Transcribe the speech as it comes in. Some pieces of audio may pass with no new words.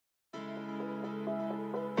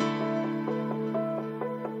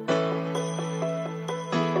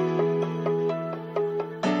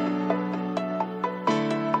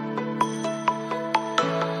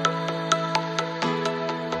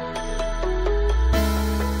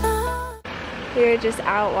We were just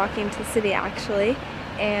out walking to the city actually,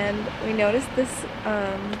 and we noticed this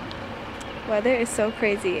weather is so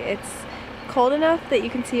crazy. It's cold enough that you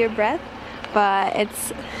can see your breath, but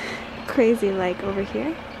it's crazy like over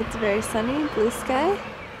here. It's very sunny, blue sky,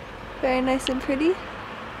 very nice and pretty.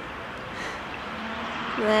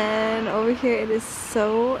 Then over here it is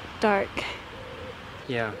so dark.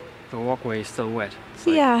 Yeah, the walkway is still wet. It's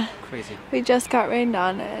like yeah, crazy. We just got rained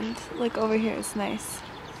on, and like over here it's nice.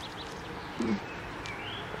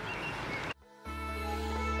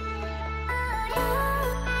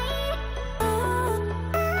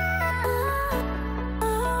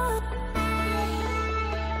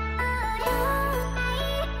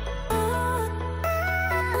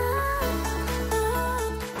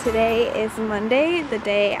 Today is Monday, the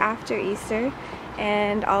day after Easter,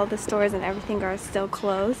 and all the stores and everything are still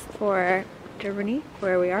closed for Germany,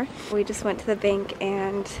 where we are. We just went to the bank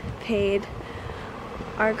and paid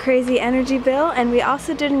our crazy energy bill, and we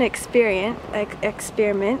also did an experiment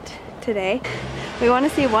today. We want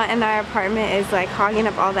to see what in our apartment is like hogging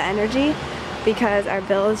up all the energy, because our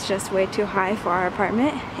bill is just way too high for our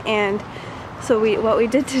apartment. And so what we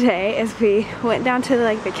did today is we went down to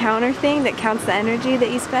like the counter thing that counts the energy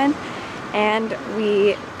that you spend, and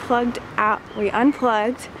we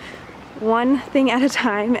unplugged one thing at a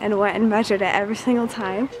time and went and measured it every single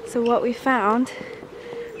time. So what we found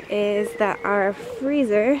is that our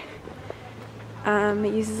freezer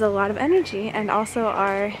uses a lot of energy, and also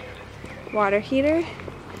our water heater,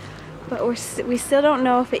 but we still don't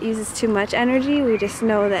know if it uses too much energy. We just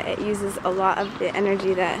know that it uses a lot of the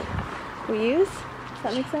energy that we use. Does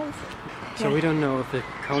that make sense? So yeah. We don't know if the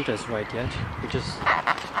counter is right yet. We just,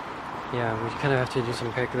 yeah, we kind of have to do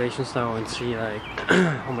some calculations now and see like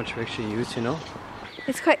how much we actually use, you know?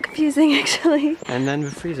 It's quite confusing actually. And then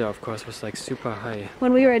the freezer of course was like super high.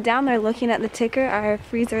 When we were down there looking at the ticker, our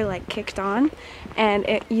freezer like kicked on, and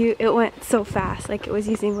it went so fast, like it was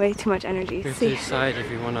using way too much energy. We have to decide if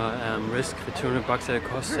we want to risk the 200 bucks that it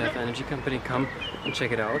costs to have the energy company come and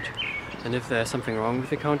check it out. And if there's something wrong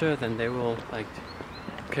with the counter, then they will like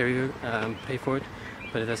pay for it.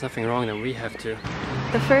 But if there's nothing wrong, then we have to.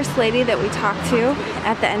 The first lady that we talked to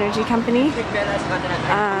at the energy company,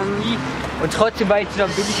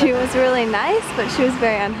 she was really nice, but she was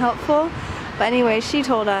very unhelpful. But anyway, she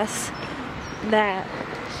told us that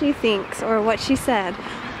she thinks, or what she said,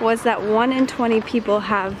 was that 1 in 20 people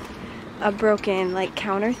have a broken like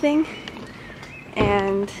counter thing,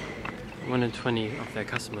 and 1 in 20 of their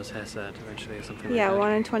customers has that eventually, or something like that. Yeah,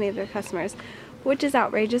 1 in 20 of their customers, which is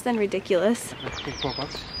outrageous and ridiculous.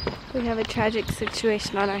 We have a tragic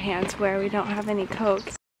situation on our hands where we don't have any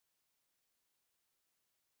Coke.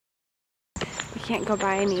 We can't go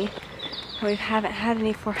buy any. We haven't had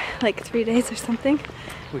any for like 3 days or something.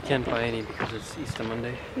 We can't buy any because it's Easter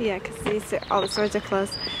Monday. Yeah, because all the stores are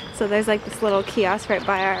closed. So there's like this little kiosk right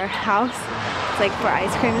by our house. It's like for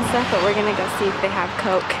ice cream and stuff, but we're gonna go see if they have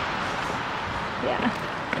Coke. Yeah.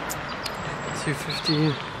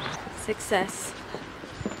 $2.50. Success.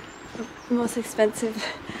 Most expensive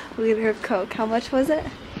liter of Coke. How much was it?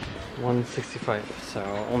 $1.65. So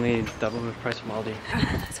only double the price of Aldi.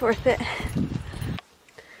 It's worth it.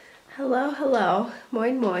 Hello, hello.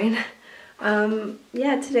 Moin, moin.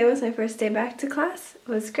 Yeah, today was my first day back to class. It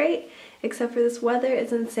was great, except for this weather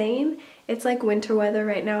is insane. It's like winter weather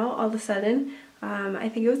right now, all of a sudden. I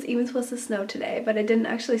think it was even supposed to snow today, but it didn't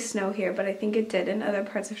actually snow here, but I think it did in other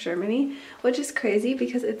parts of Germany, which is crazy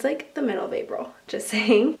because it's like the middle of April, just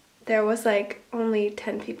saying. There was like only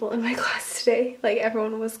 10 people in my class today, like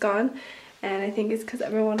everyone was gone, and I think it's because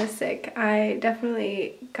everyone is sick. I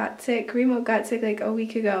definitely got sick. Rimo got sick like a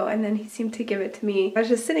week ago, and then he seemed to give it to me. I was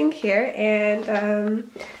just sitting here, and the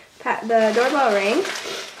doorbell rang.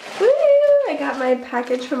 Woo! I got my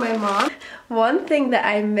package from my mom. One thing that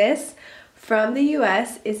I miss from the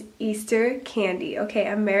US is Easter candy. Okay,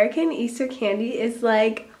 American Easter candy is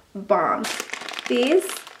like bomb. These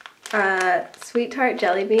Sweettart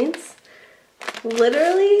Jellybeans,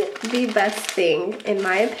 literally the best thing in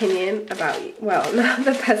my opinion about, well, not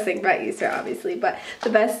the best thing about Easter obviously, but the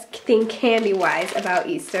best thing candy wise about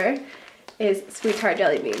Easter is Sweettart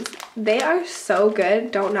Jellybeans. They are so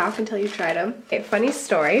good. Don't knock until you tried them. Okay, funny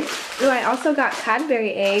story. Ooh, I also got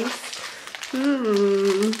Cadbury eggs.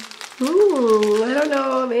 Ooh, I don't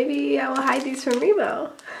know, maybe I will hide these from Rimo.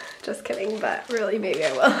 Just kidding, but really maybe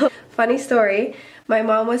I will. Funny story, my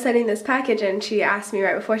mom was sending this package and she asked me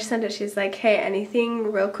right before she sent it, she's like, hey,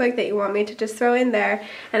 anything real quick that you want me to just throw in there?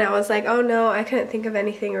 And I was like, oh no, I couldn't think of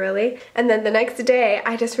anything really. And then the next day,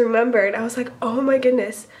 I just remembered, I was like, oh my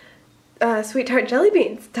goodness, Sweettart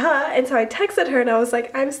Jellybeans, duh. And so I texted her and I was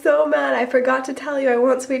like, I'm so mad, I forgot to tell you I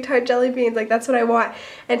want Sweettart Jellybeans, like that's what I want.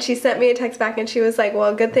 And she sent me a text back and she was like,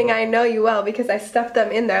 well, good thing I know you well because I stuffed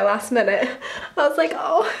them in there last minute. I was like,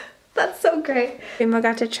 oh, that's so great. Rimo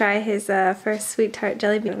got to try his first Sweettart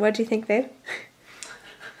Jellybean. What do you think, babe?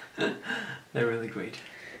 They're really great.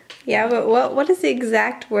 Yeah, but what is the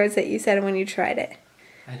exact words that you said when you tried it?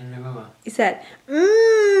 I don't remember. You said,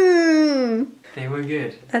 mmm. They were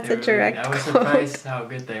good. That's they a direct I was quote. surprised how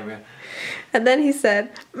good they were. And then he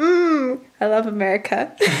said, mmm, I love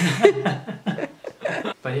America.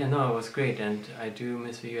 But yeah, no, it was great, and I do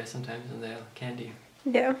miss the US sometimes and their candy.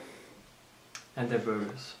 Yeah. And their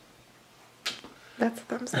burgers. That's a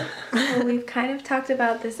thumbs up. So we've kind of talked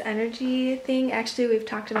about this energy thing. Actually, we've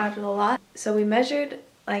talked about it a lot. So we measured,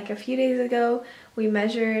 like a few days ago, we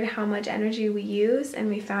measured how much energy we use, and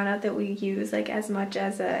we found out that we use like as much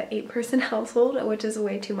as a 8-person household, which is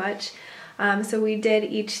way too much. So we did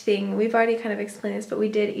each thing, we've already kind of explained this, but we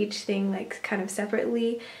did each thing like kind of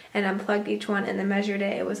separately and unplugged each one and then measured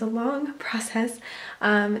it. It was a long process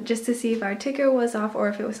just to see if our ticker was off or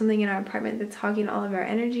if it was something in our apartment that's hogging all of our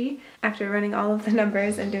energy. After running all of the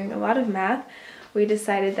numbers and doing a lot of math, we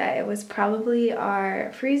decided that it was probably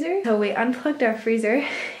our freezer. So we unplugged our freezer,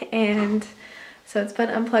 and so it's been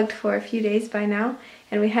unplugged for a few days by now,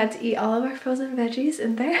 and we had to eat all of our frozen veggies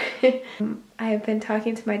in there. I have been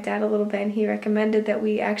talking to my dad a little bit, and he recommended that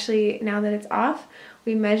we actually, now that it's off,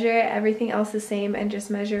 we measure everything else the same and just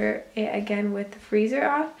measure it again with the freezer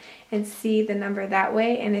off and see the number that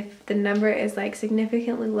way. And if the number is like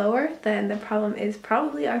significantly lower, then the problem is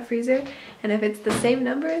probably our freezer. And if it's the same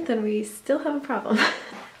number, then we still have a problem.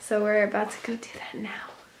 So we're about to go do that now.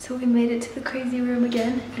 So we made it to the crazy room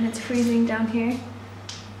again, and it's freezing down here.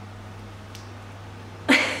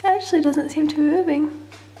 It actually doesn't seem to be moving.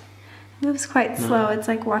 It moves quite slow. It's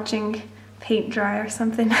like watching paint dry or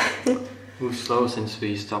something. Moves slow since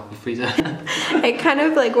we stopped the freezer. It kind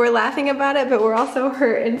of like, we're laughing about it, but we're also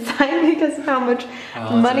hurt inside because of how much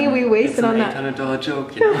money we wasted on that. It's an $800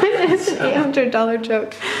 joke, you know? It's an $800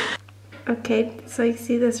 joke. Okay, so you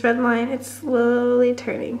see this red line, it's slowly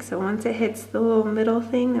turning. So once it hits the little middle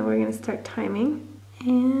thing, then we're gonna start timing.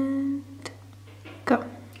 And go.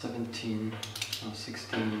 17, no,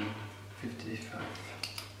 16, 55,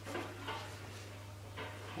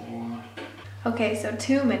 4. Okay, so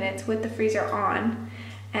 2 minutes with the freezer on,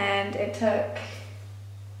 and it took,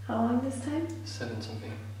 how long this time? 7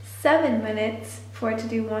 something. 7 minutes for it to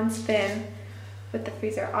do one spin with the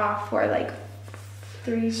freezer off for like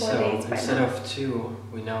 3-4 days by now. Instead of 2,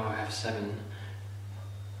 we now have 7.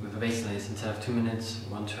 With the basically, instead of 2 minutes,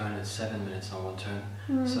 1 turn, it's 7 minutes on 1 turn.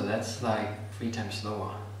 So that's like 3 times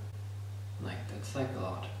slower. Like, that's like a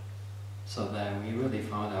lot. So then we really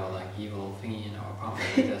found our like evil thingy in our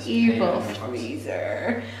apartment. Evil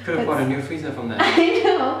freezer. Could have bought a new freezer from that. I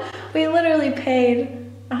know. We literally paid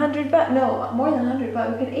 $100. No, more than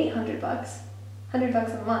 $100. We paid $800.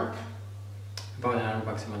 $100 a month. About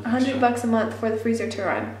 $100 a month. $100 a month for the freezer to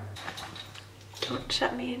run. Don't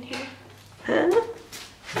shut me in here. Huh?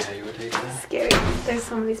 Yeah, you would take that. Scary. There's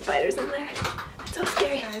so many spiders in there. It's so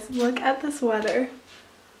scary. Guys, look at this weather.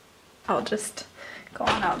 I'll just go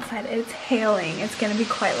on outside. It's hailing. It's gonna be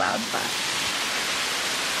quite loud, but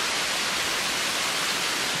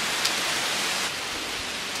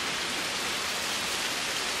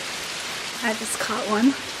I just caught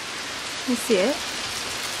one. You see it?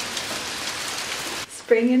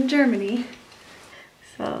 Spring in Germany.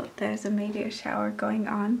 So there's a meteor shower going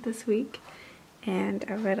on this week, and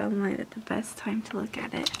I read online that the best time to look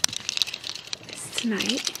at it is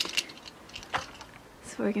tonight.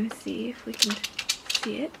 So we're gonna see if we can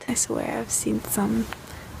see it. I swear I've seen some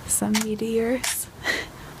meteors,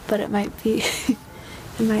 but it might be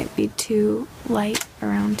too light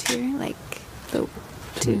around here, like the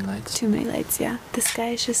too many lights. Yeah, the sky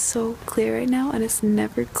is just so clear right now, and it's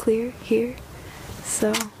never clear here.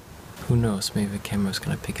 So who knows? Maybe the camera's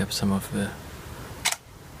gonna pick up some of the,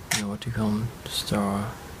 you know, what do you call them,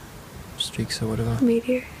 star streaks or whatever.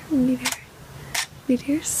 Meteors.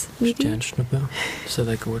 Sternschnuppe. Is that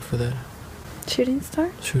like a word for that? Shooting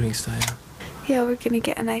star? Shooting star, yeah. Yeah, we're gonna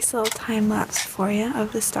get a nice little time lapse for you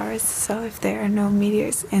of the stars. So if there are no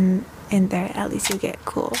meteors in there, at least you'll get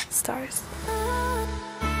cool stars.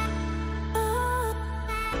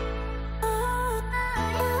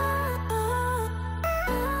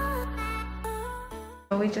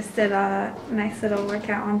 We just did a nice little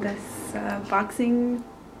workout on this boxing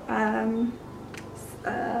bag.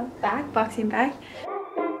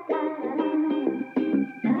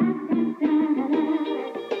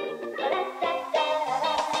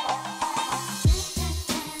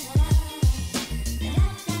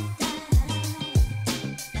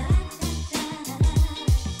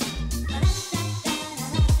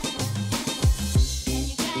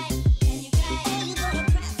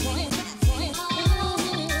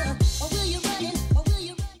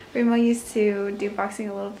 Rimo used to do boxing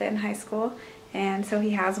a little bit in high school, and so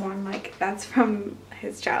he has one like that's from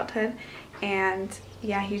his childhood. And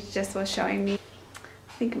yeah, he just was showing me.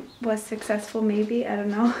 I think was successful maybe, I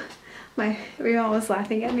don't know. My Rimo was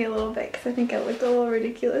laughing at me a little bit because I think it looked a little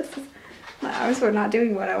ridiculous. My arms were not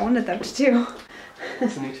doing what I wanted them to do.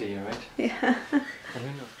 It's new to you, right? Yeah. I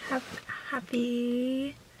don't know.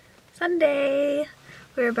 Happy Sunday!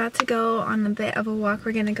 We're about to go on a bit of a walk.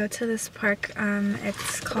 We're gonna go to this park.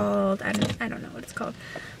 It's called, I don't know what it's called,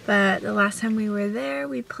 but the last time we were there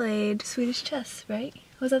we played Swedish chess, right?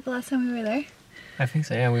 Was that the last time we were there? I think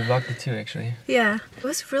so, yeah, we vlogged it too actually. Yeah, it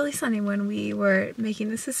was really sunny when we were making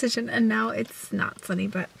this decision, and now it's not sunny,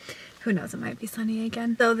 but who knows, it might be sunny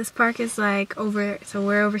again. So this park is like over, so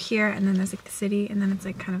we're over here, and then there's like the city, and then it's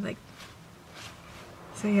like kind of like,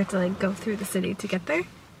 so you have to like go through the city to get there.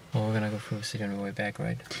 Well, we're gonna go through the city on the way back,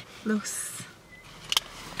 right? Los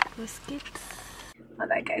kids. Oh,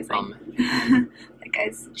 that guy's like, that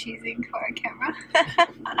guy's cheesing for our camera.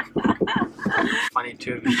 Funny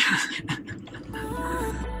too.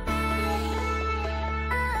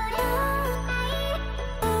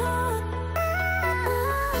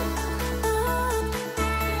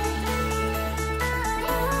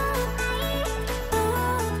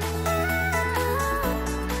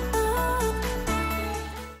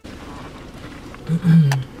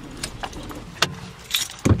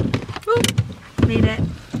 Made it.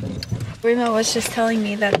 Rimo was just telling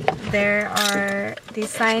me that there are these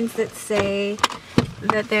signs that say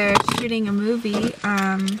that they're shooting a movie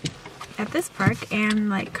at this park and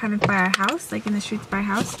like kind of by our house, like in the streets by our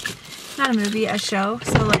house. Not a movie, a show.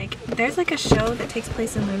 So like there's like a show that takes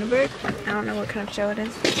place in Lunenburg. I don't know what kind of show it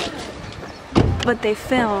is. But they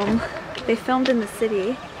filmed in the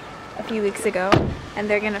city a few weeks ago, and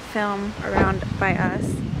they're gonna film around by us.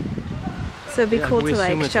 So it'd be cool to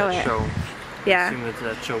like show it. Yeah. Assume it's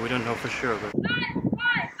that show. We don't know for sure, but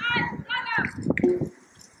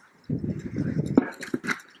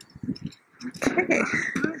Okay.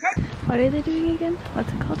 What are they doing again?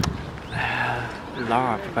 What's it called?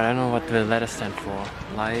 LARP, but I don't know what the letters stand for.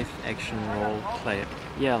 Live action role play.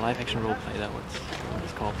 Yeah, live action role play. That's what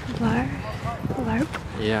it's called. LARP?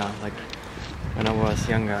 Yeah, like when I was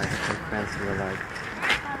younger, I had some friends who were like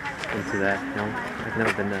into that. You know, I've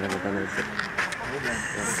never been there, never done it. But,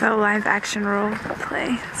 yeah. So live action role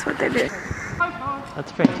play. That's what they did.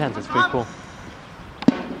 That's pretty intense. It's pretty cool.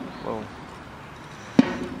 Whoa.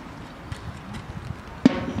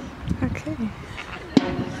 Okay.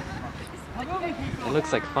 It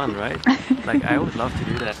looks like fun, right? Like I would love to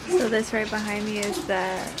do that. So this right behind me is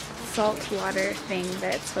the salt water thing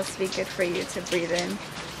that's supposed to be good for you to breathe in.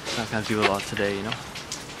 I can't do a lot today, you know?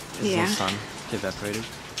 There's no sun. It's evaporated.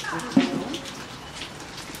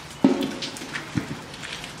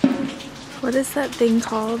 What is that thing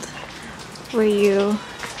called? Where you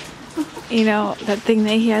know, that thing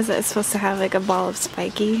that he has that's supposed to have like a ball of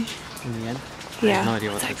spiky? In the end? Yeah. I have no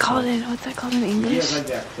idea what that's called. What's that called in English? It's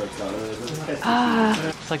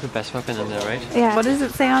like the best weapon in there, right? Yeah. What does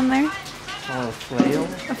it say on there? Oh, a flail.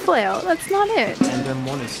 A flail. That's not it. And the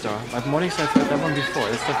Morning Star. I've Morning Star, I've heard that one before.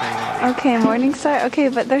 That's the thing. Okay, Morning Star. Okay,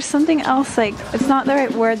 but there's something else, like, it's not the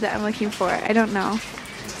right word that I'm looking for. I don't know.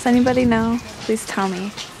 Does anybody know? Please tell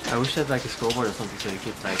me. I wish I had like a scoreboard or something so you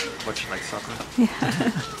could like watch like soccer.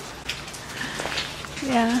 Yeah.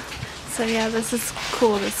 Yeah. So yeah, this is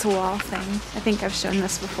cool, this wall thing. I think I've shown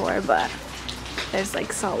this before, but there's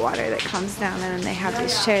like salt water that comes down, and then they have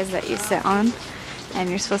these chairs that you sit on, and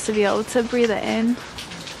you're supposed to be able to breathe it in.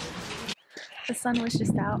 The sun was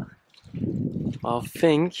just out. I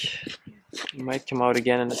think it might come out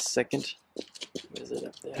again in a second. Where is it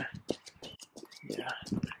up there? Yeah.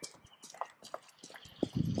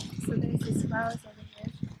 So there's these flowers over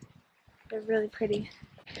here. They're really pretty.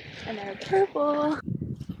 And they're purple.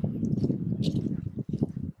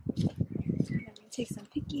 Take some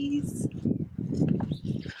pickies.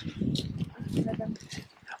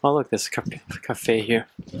 Oh look, there's a cafe here.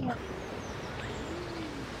 Yeah.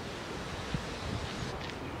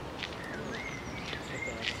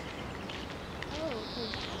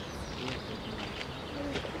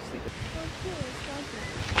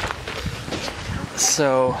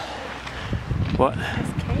 So, what?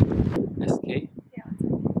 SK? SK? Yeah.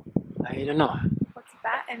 I don't know. What's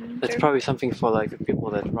that? And That's probably something for like the people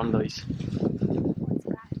that run these. what's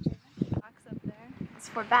that in German? Box up there. It's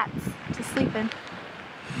for bats to sleep in.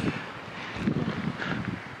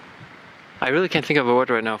 I really can't think of a word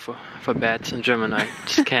right now for bats in German. I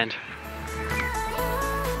just can't.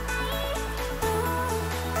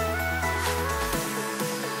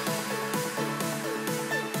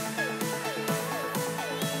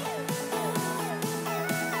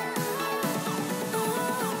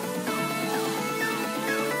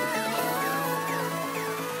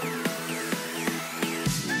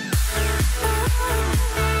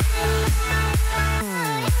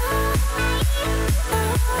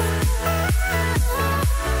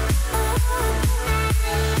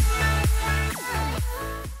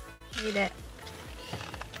 Made it.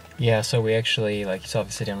 Yeah, so we actually, like you saw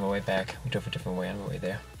the city on the way back. We drove a different way on the way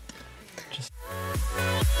there.